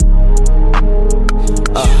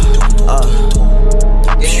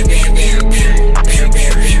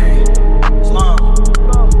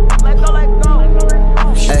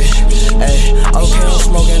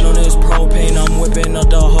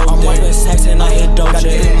Got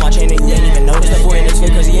it in my chain and you ain't even notice. That boy in his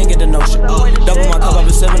face cause he ain't get the notion. Double my cup, I've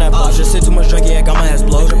been sipping that pot. Just sit too much drink, yeah, got my ass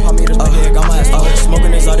blowed. Pop me this back, yeah, got my ass blowed.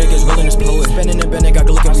 Smoking this out, it gets real in this fluid. Spinning and bending, got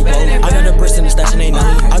good looking, we blow. I got the bricks in the stash and ain't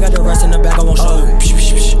nothing. I got the rest in the back, I won't show you.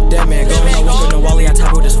 Dead man, going, I walk in the Wally, I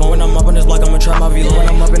tap with this phone. When I'm up on this block, I'ma try my velo. When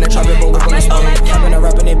I'm up in the trap, but whip on the stone. Capping and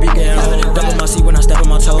rapping, they be getting low. Double my seat when I step on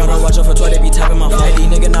my toe. Gotta watch out for toy, they be tapping my phone.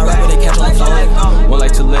 These niggas not rapping, they catch on the phone. One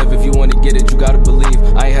life to live, if you wanna get it, you gotta believe.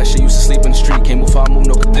 I ain't had shit, used to sleep in the street. Came before I moved,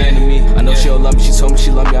 no comparing to me. I know she'll love me, she told me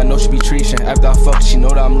she love me, I know she be treating. After I fuck, she know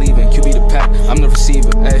that I'm leaving. QB the pack, I'm the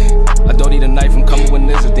receiver, ayy. I don't need a knife, I'm coming with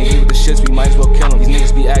Nza. Think he with the shits, we might as well kill him. These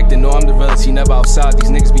niggas be acting, know I'm the realest, he never outside.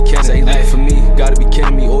 These niggas be kidding. Say he looking for me, gotta be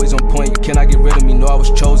kidding me. Always on point, you cannot get rid of me. Know I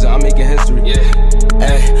was chosen, I'm making history. Yeah.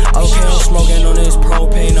 Ayy, okay, I'm smoking on this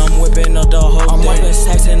propane, I'm whipping up the whole thing. I'm up in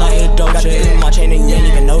sex and I hit dope shit. Got it in my chain and you ain't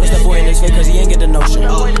even notice. That boy in his face cause he ain't get the notion.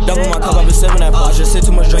 Double my cup, I've been sipping that pot. Just sit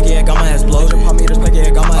too much drink, yeah.